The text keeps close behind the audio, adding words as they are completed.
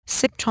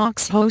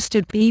SipTalks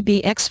hosted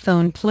PBX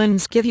phone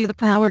plans give you the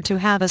power to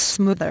have a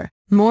smoother,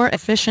 more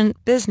efficient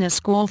business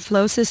call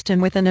flow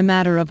system within a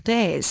matter of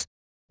days.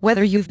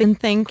 Whether you've been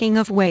thinking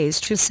of ways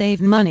to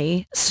save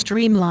money,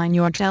 streamline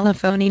your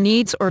telephony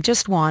needs, or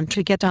just want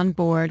to get on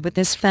board with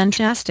this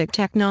fantastic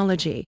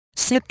technology,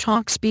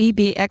 SipTalks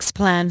PBX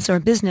plans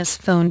or business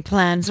phone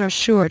plans are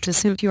sure to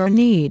suit your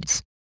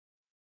needs.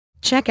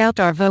 Check out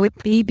our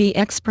VoIP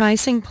PBX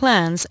pricing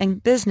plans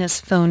and business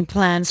phone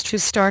plans to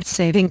start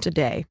saving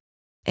today.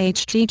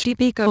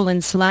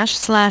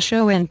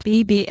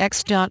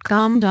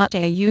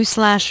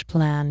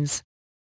 http://onpbx.com.au/plans